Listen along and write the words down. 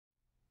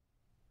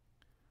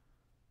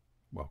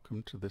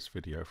Welcome to this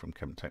video from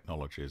Kemp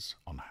Technologies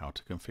on how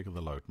to configure the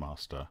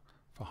LoadMaster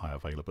for high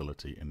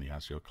availability in the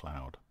Azure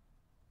Cloud.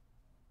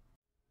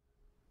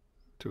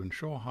 To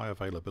ensure high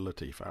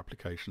availability for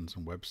applications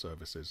and web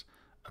services,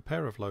 a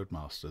pair of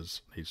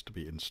LoadMasters needs to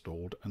be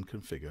installed and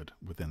configured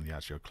within the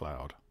Azure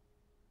Cloud.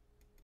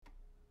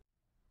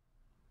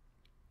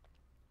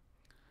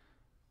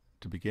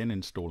 To begin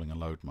installing a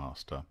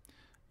LoadMaster,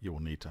 you will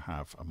need to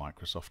have a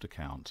Microsoft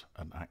account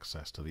and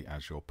access to the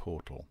Azure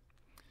portal.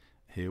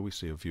 Here we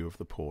see a view of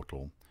the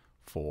portal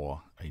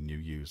for a new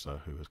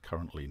user who has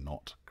currently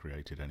not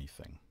created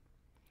anything.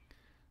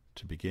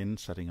 To begin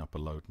setting up a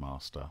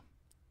LoadMaster,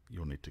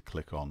 you'll need to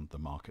click on the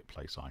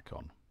Marketplace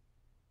icon.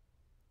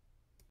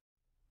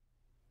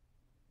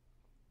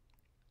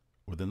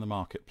 Within the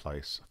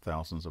Marketplace,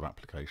 thousands of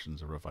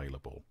applications are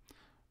available,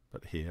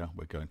 but here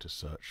we're going to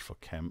search for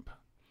Kemp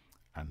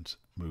and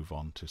move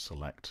on to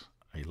select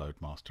a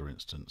LoadMaster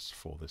instance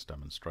for this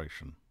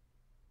demonstration.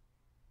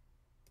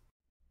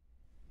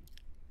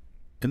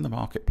 In the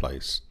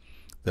Marketplace,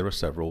 there are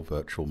several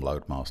virtual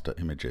LoadMaster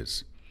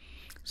images.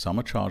 Some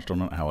are charged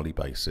on an hourly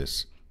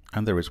basis,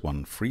 and there is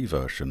one free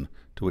version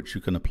to which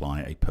you can apply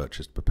a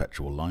purchased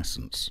perpetual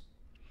license.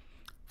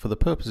 For the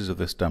purposes of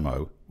this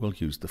demo, we'll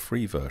use the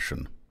free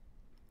version.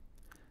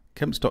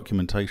 Kemp's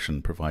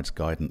documentation provides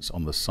guidance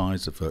on the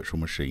size of virtual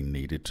machine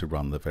needed to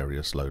run the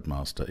various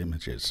LoadMaster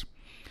images.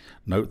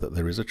 Note that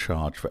there is a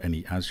charge for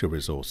any Azure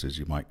resources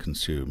you might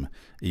consume,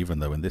 even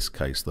though in this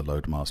case the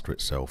LoadMaster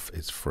itself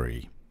is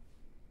free.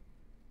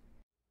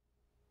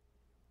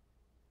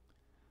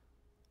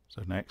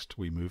 So next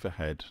we move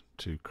ahead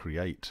to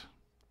create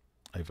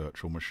a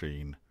virtual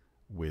machine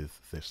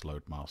with this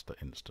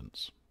LoadMaster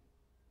instance.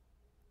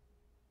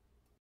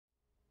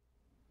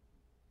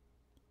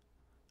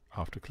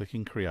 After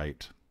clicking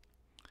Create,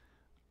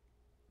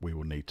 we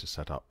will need to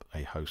set up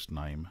a host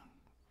name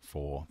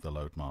for the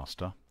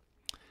LoadMaster,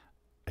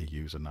 a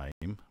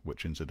username,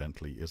 which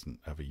incidentally isn't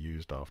ever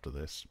used after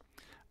this,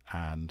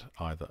 and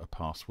either a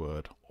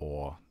password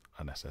or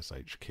an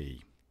SSH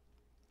key.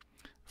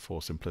 For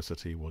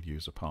simplicity, we'll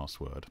use a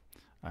password,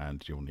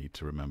 and you'll need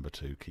to remember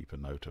to keep a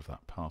note of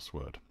that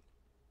password.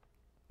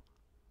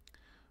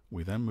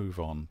 We then move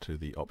on to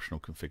the optional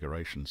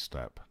configuration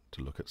step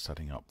to look at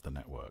setting up the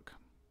network.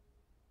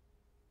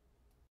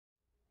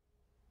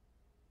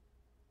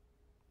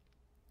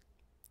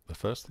 The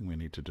first thing we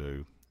need to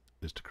do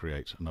is to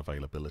create an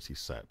availability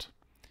set.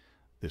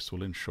 This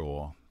will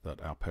ensure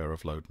that our pair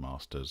of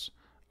LoadMasters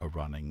are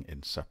running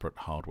in separate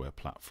hardware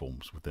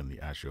platforms within the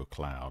Azure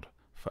Cloud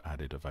for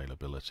added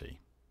availability.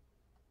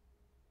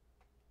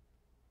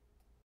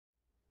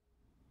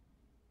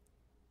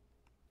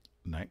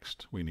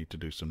 Next, we need to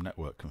do some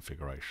network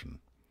configuration.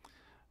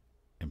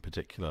 In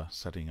particular,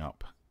 setting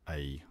up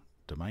a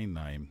domain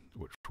name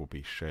which will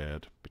be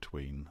shared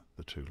between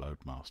the two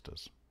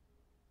LoadMasters.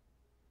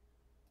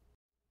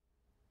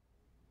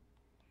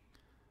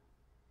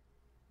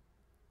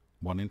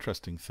 One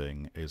interesting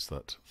thing is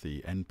that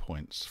the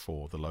endpoints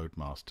for the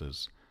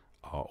LoadMasters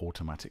are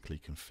automatically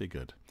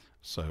configured,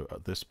 so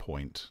at this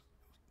point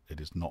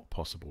it is not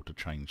possible to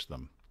change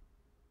them.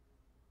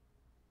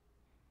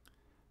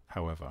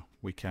 However,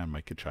 we can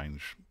make a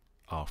change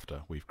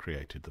after we've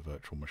created the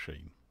virtual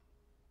machine.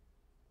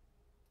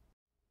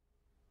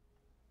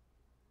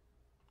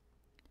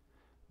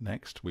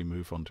 Next, we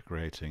move on to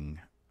creating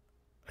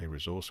a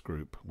resource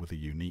group with a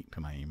unique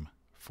name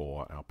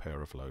for our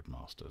pair of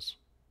LoadMasters.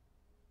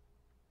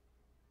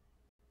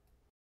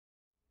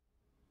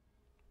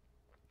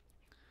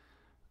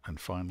 And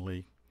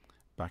finally,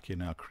 back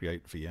in our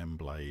Create VM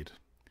blade,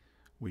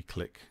 we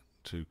click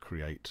to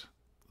create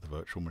the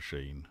virtual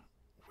machine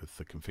with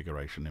the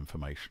configuration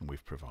information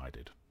we've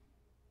provided.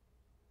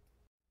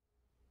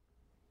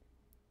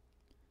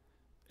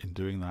 In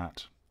doing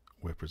that,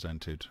 we're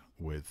presented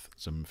with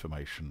some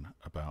information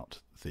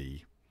about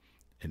the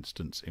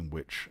instance in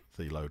which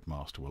the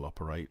LoadMaster will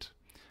operate.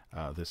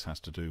 This has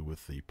to do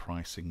with the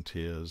pricing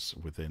tiers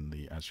within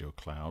the Azure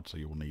Cloud, so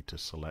you will need to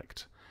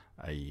select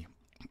a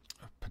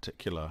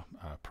particular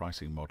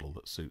pricing model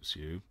that suits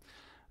you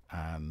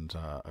and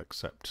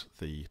accept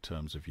the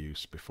terms of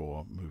use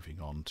before moving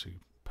on to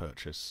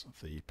purchase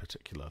the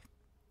particular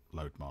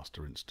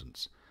LoadMaster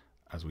instance.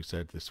 As we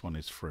said, this one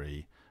is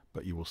free,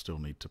 but you will still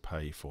need to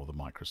pay for the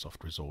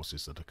Microsoft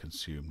resources that are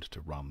consumed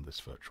to run this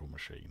virtual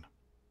machine.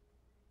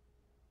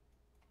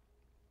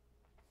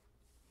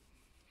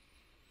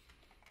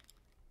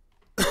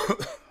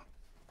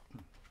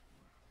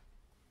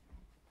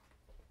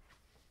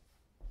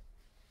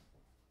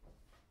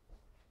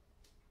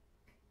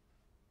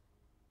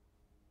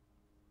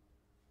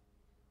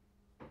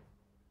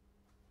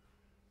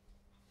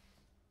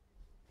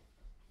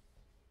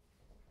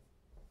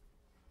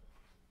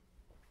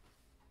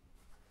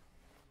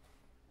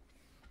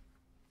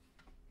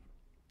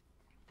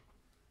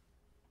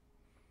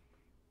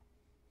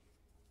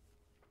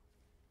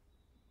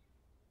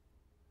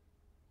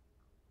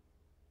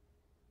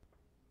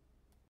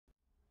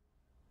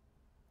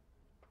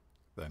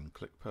 Then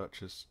click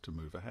Purchase to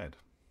move ahead.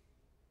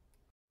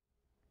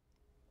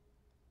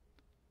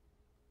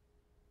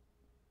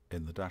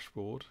 In the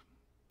dashboard,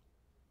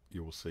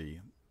 you will see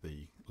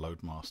the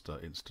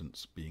LoadMaster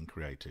instance being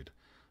created.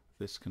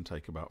 This can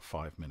take about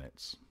 5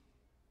 minutes.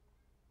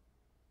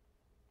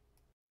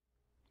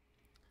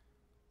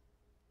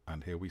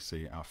 And here we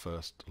see our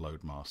first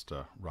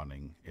LoadMaster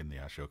running in the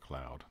Azure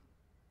Cloud.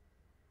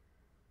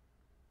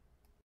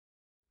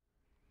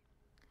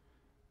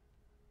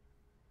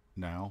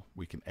 Now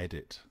we can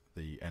edit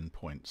the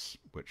endpoints,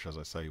 which, as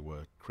I say,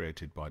 were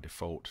created by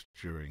default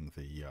during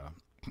the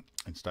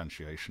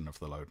instantiation of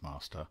the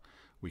LoadMaster.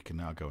 We can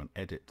now go and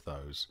edit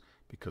those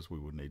because we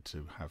will need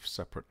to have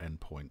separate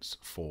endpoints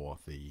for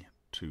the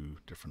two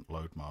different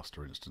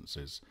LoadMaster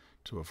instances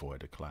to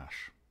avoid a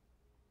clash.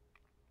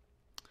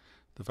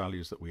 The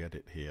values that we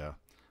edit here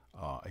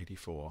are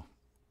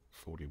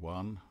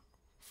 8441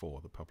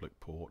 for the public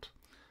port.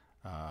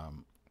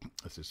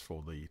 This is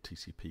for the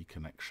TCP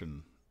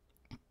connection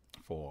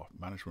for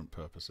management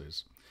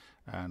purposes,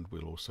 and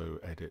we'll also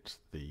edit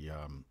the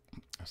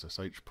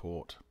SSH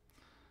port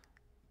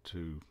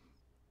to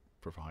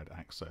provide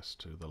access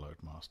to the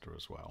LoadMaster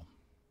as well.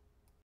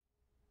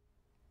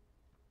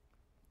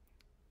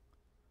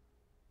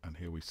 And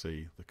here we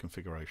see the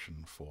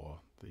configuration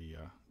for the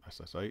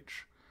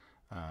SSH.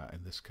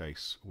 In this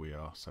case, we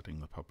are setting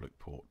the public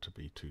port to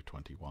be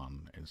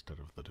 221 instead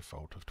of the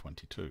default of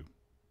 22.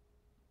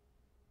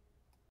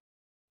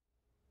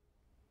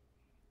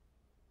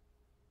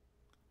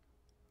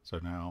 So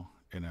now,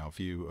 in our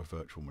view of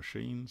virtual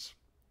machines,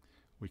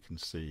 we can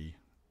see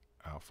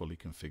our fully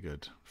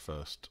configured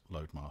first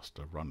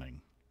LoadMaster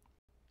running.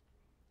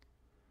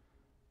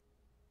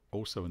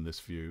 Also in this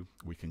view,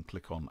 we can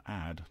click on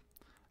Add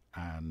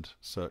and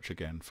search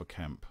again for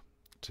Kemp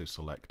to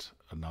select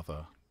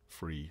another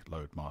free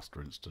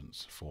LoadMaster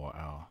instance for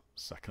our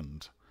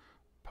second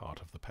part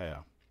of the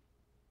pair.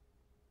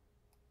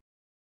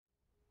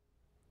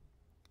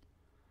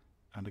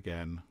 And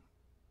again,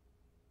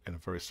 in a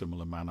very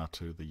similar manner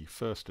to the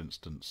first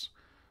instance,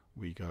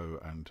 we go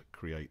and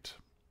create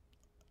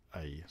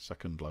a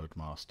second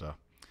LoadMaster,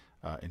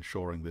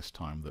 ensuring this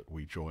time that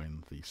we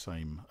join the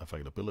same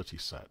availability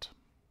set.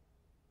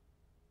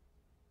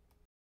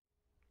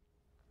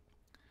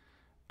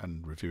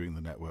 And reviewing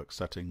the network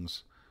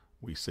settings,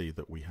 we see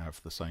that we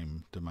have the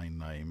same domain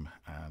name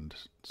and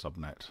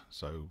subnet,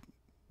 so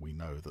we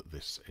know that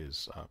this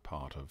is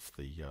part of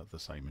the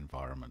same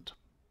environment.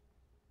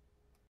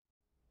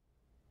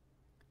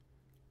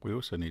 We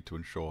also need to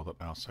ensure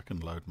that our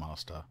second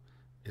LoadMaster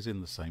is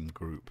in the same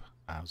group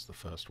as the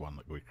first one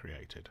that we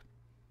created.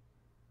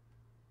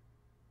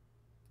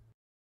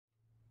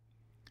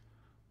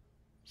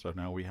 So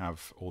now we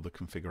have all the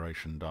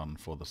configuration done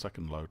for the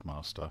second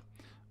LoadMaster,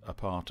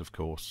 apart of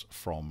course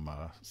from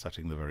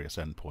setting the various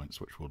endpoints,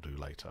 which we'll do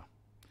later.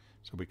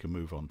 So we can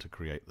move on to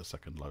create the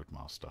second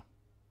LoadMaster.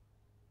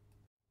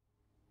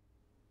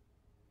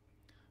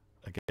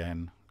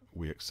 Again,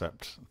 we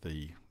accept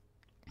the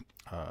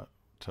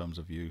terms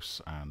of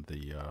use and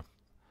the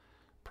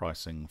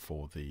pricing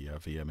for the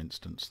VM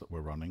instance that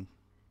we're running.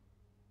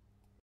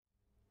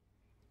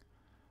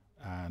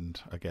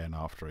 And again,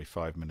 after a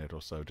 5-minute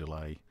or so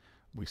delay,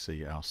 we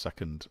see our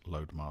second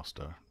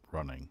LoadMaster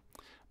running.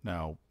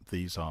 Now,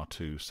 these are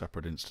two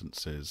separate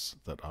instances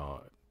that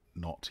are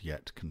not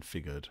yet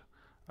configured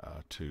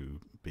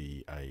to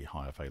be a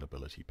high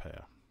availability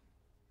pair.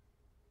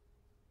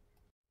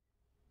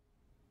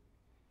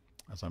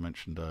 As I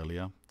mentioned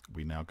earlier,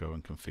 we now go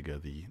and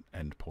configure the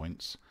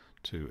endpoints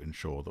to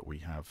ensure that we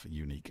have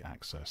unique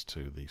access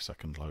to the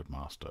second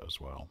LoadMaster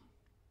as well.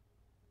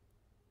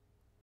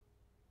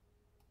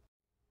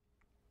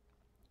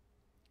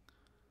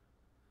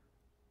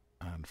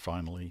 And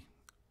finally,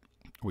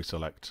 we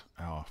select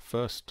our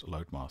first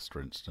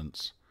LoadMaster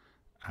instance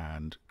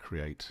and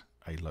create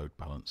a load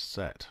balance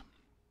set.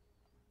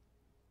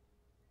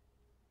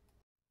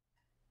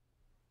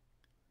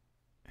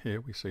 Here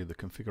we see the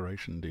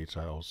configuration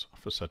details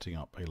for setting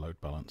up a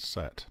load balance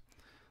set.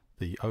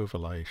 The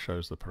overlay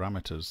shows the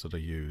parameters that are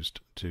used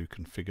to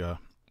configure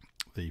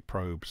the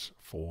probes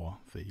for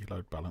the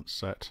load balance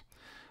set.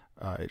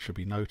 It should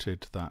be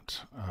noted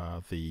that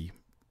the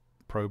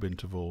probe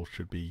interval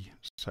should be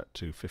set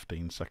to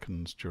 15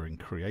 seconds during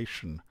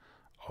creation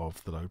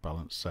of the load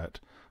balance set,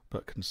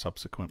 but can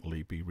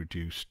subsequently be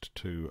reduced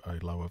to a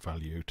lower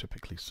value,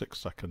 typically 6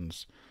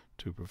 seconds,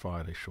 to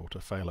provide a shorter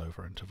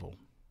failover interval.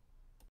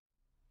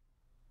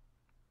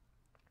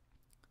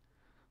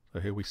 So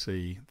here we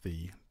see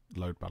the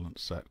load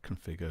balance set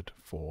configured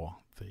for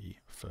the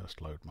first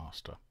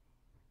LoadMaster.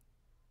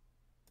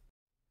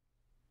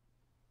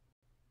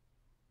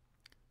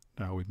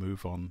 Now we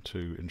move on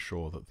to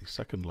ensure that the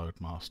second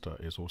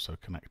LoadMaster is also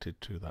connected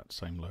to that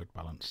same load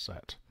balance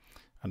set.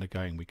 And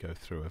again, we go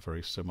through a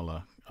very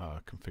similar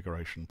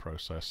configuration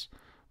process,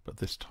 but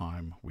this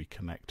time we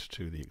connect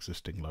to the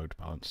existing load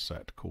balance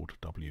set called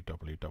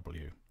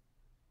www.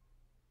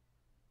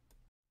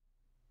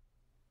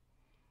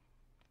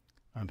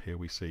 And here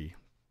we see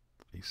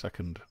the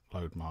second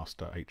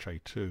LoadMaster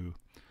HA2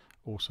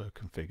 also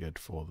configured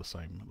for the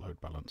same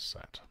load balance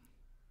set.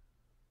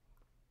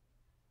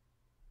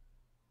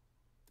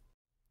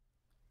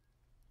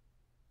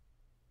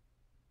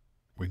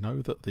 We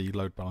know that the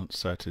load balance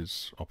set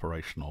is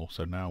operational,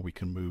 so now we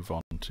can move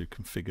on to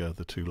configure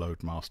the two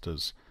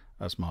LoadMasters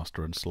as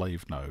master and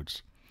slave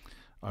nodes.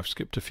 I've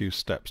skipped a few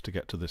steps to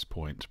get to this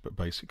point, but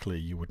basically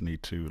you would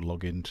need to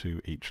log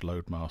into each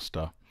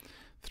LoadMaster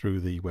through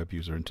the web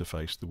user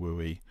interface, the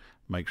WUI,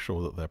 make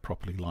sure that they're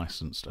properly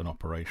licensed and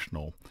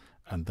operational,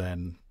 and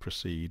then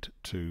proceed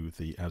to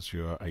the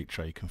Azure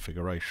HA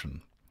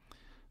configuration.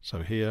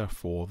 So here,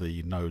 for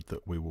the node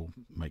that we will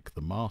make the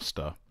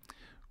master,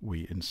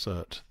 we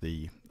insert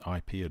the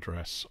IP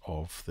address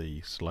of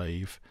the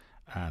slave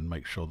and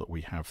make sure that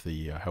we have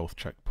the health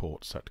check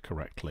port set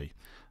correctly.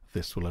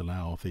 This will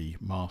allow the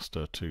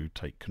master to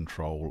take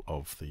control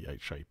of the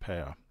HA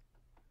pair.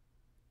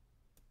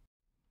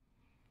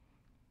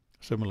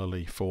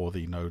 Similarly, for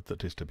the node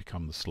that is to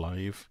become the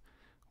slave,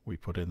 we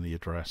put in the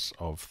address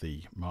of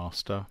the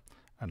master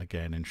and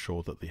again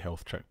ensure that the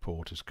health check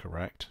port is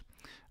correct,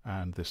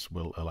 and this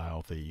will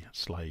allow the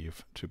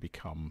slave to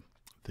become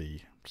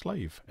the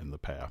slave in the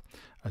pair.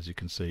 As you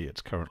can see,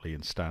 it's currently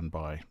in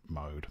standby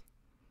mode.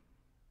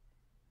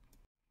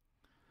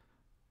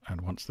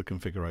 And once the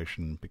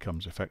configuration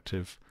becomes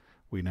effective,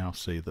 we now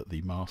see that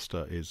the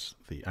master is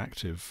the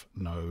active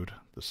node,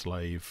 the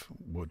slave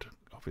would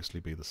obviously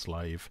be the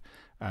slave,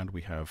 and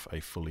we have a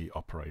fully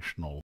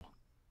operational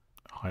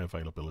high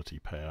availability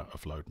pair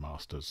of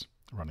LoadMasters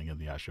running in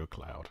the Azure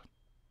Cloud.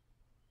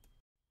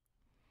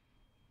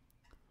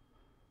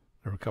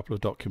 There are a couple of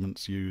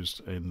documents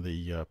used in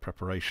the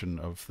preparation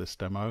of this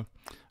demo.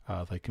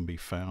 They can be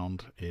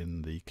found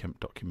in the Kemp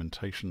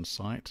documentation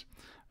site,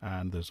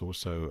 and there's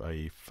also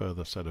a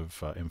further set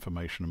of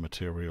information and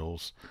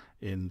materials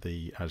in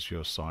the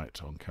Azure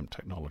site on Kemp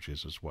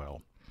Technologies as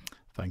well.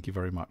 Thank you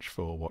very much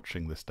for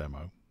watching this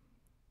demo.